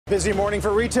Busy morning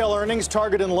for retail earnings.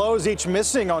 Target and Lowe's each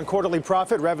missing on quarterly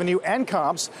profit, revenue, and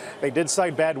comps. They did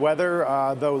cite bad weather,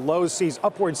 though Lowe's sees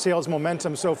upward sales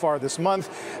momentum so far this month.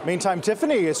 Meantime,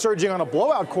 Tiffany is surging on a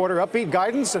blowout quarter, upbeat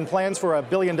guidance and plans for a $1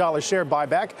 billion share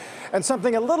buyback. And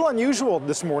something a little unusual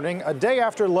this morning, a day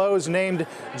after Lowe's named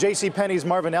JCPenney's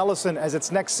Marvin Ellison as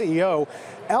its next CEO,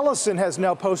 Ellison has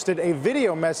now posted a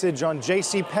video message on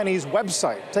JCPenney's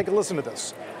website. Take a listen to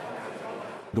this.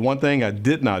 The one thing I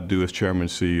did not do as chairman and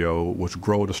CEO was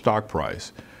grow the stock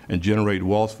price and generate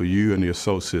wealth for you and the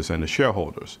associates and the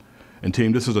shareholders. And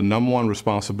team, this is the #1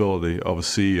 responsibility of a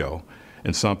CEO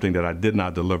and something that I did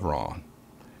not deliver on.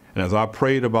 And as I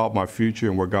prayed about my future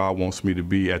and where God wants me to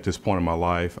be at this point in my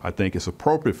life, I think it's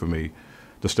appropriate for me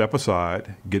to step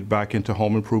aside, get back into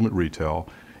home improvement retail,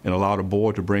 and allow the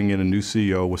board to bring in a new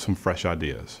CEO with some fresh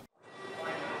ideas.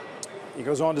 He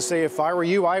goes on to say, if I were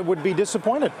you, I would be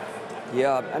disappointed.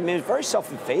 Yeah, I mean, it's very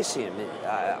self-effacing.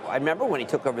 I remember when he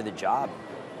took over the job,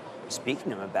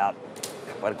 speaking to him about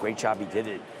what a great job he did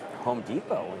at Home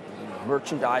Depot.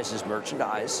 Merchandise is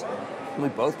merchandise. And we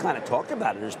both kind of talked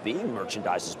about it as being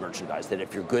merchandise is merchandise, that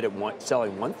if you're good at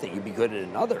selling one thing, you'd be good at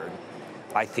another. And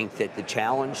I think that the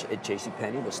challenge at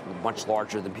JCPenney was much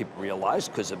larger than people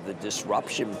realized because of the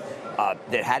disruption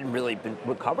that hadn't really been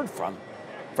recovered from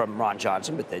Ron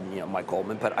Johnson, but then Mike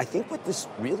Goldman. But I think what this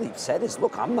really said is,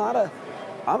 look, I'm not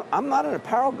an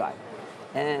apparel guy,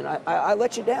 and I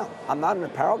let you down. I'm not an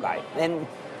apparel guy, and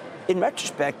in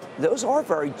retrospect, those are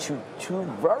two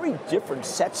very different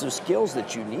sets of skills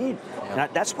that you need. Yeah.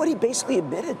 And that's what he basically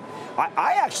admitted.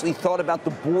 I actually thought about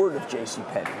the board of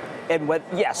JCPenney, and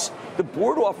yes, the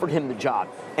board offered him the job,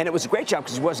 and it was a great job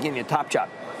because he wasn't getting a top job,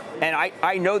 and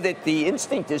I know that the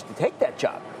instinct is to take that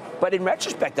job. But in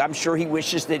retrospect, I'm sure he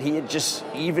wishes that he had just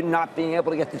even not being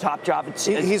able to get the top job at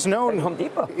Home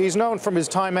Depot. He's known from his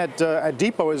time at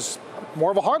Depot as more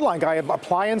of a hardline guy,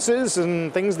 appliances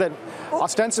and things that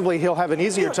ostensibly he'll have an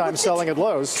easier time selling at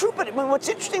Lowe's. True, but what's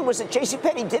interesting was that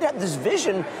JCPenney did have this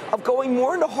vision of going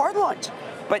more into hardlines.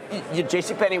 But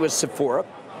JCPenney was Sephora,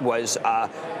 was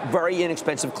very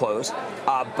inexpensive clothes,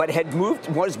 but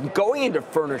was going into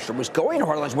furniture, was going to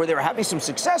hardlines where they were having some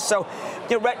success. So,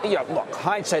 look,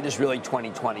 hindsight is really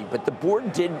 20/20. But the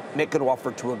board did make an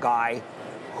offer to a guy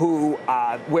who,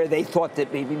 where they thought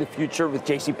that maybe the future with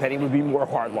JCPenney would be more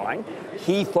hardline.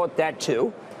 He thought that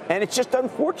too. And it's just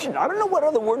unfortunate. I don't know what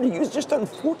other word to use, just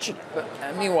unfortunate. But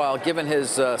meanwhile, given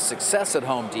his success at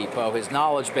Home Depot, his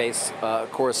knowledge base,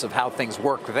 of course, of how things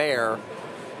work there,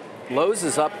 Lowe's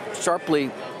is up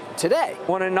sharply today.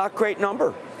 On a not great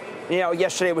number.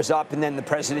 Yesterday was up, and then the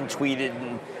president tweeted,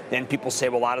 and then people say,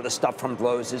 well, a lot of the stuff from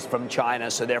Lowe's is from China,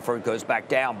 so therefore it goes back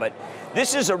down. But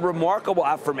this is a remarkable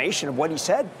affirmation of what he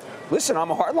said. Listen,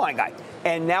 I'm a hardline guy.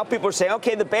 And now people are saying,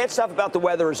 okay, the bad stuff about the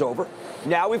weather is over.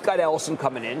 Now we've got Ellison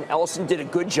coming in. Ellison did a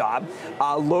good job.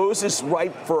 Lowe's is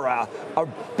ripe for a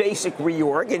basic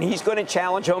reorg, and he's going to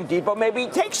challenge Home Depot. Maybe he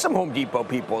takes some Home Depot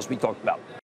people, as we talked about.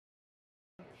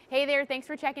 Hey there, thanks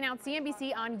for checking out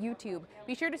CNBC on YouTube.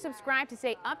 Be sure to subscribe to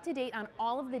stay up to date on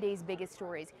all of the day's biggest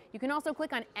stories. You can also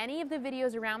click on any of the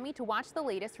videos around me to watch the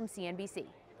latest from CNBC.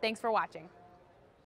 Thanks for watching.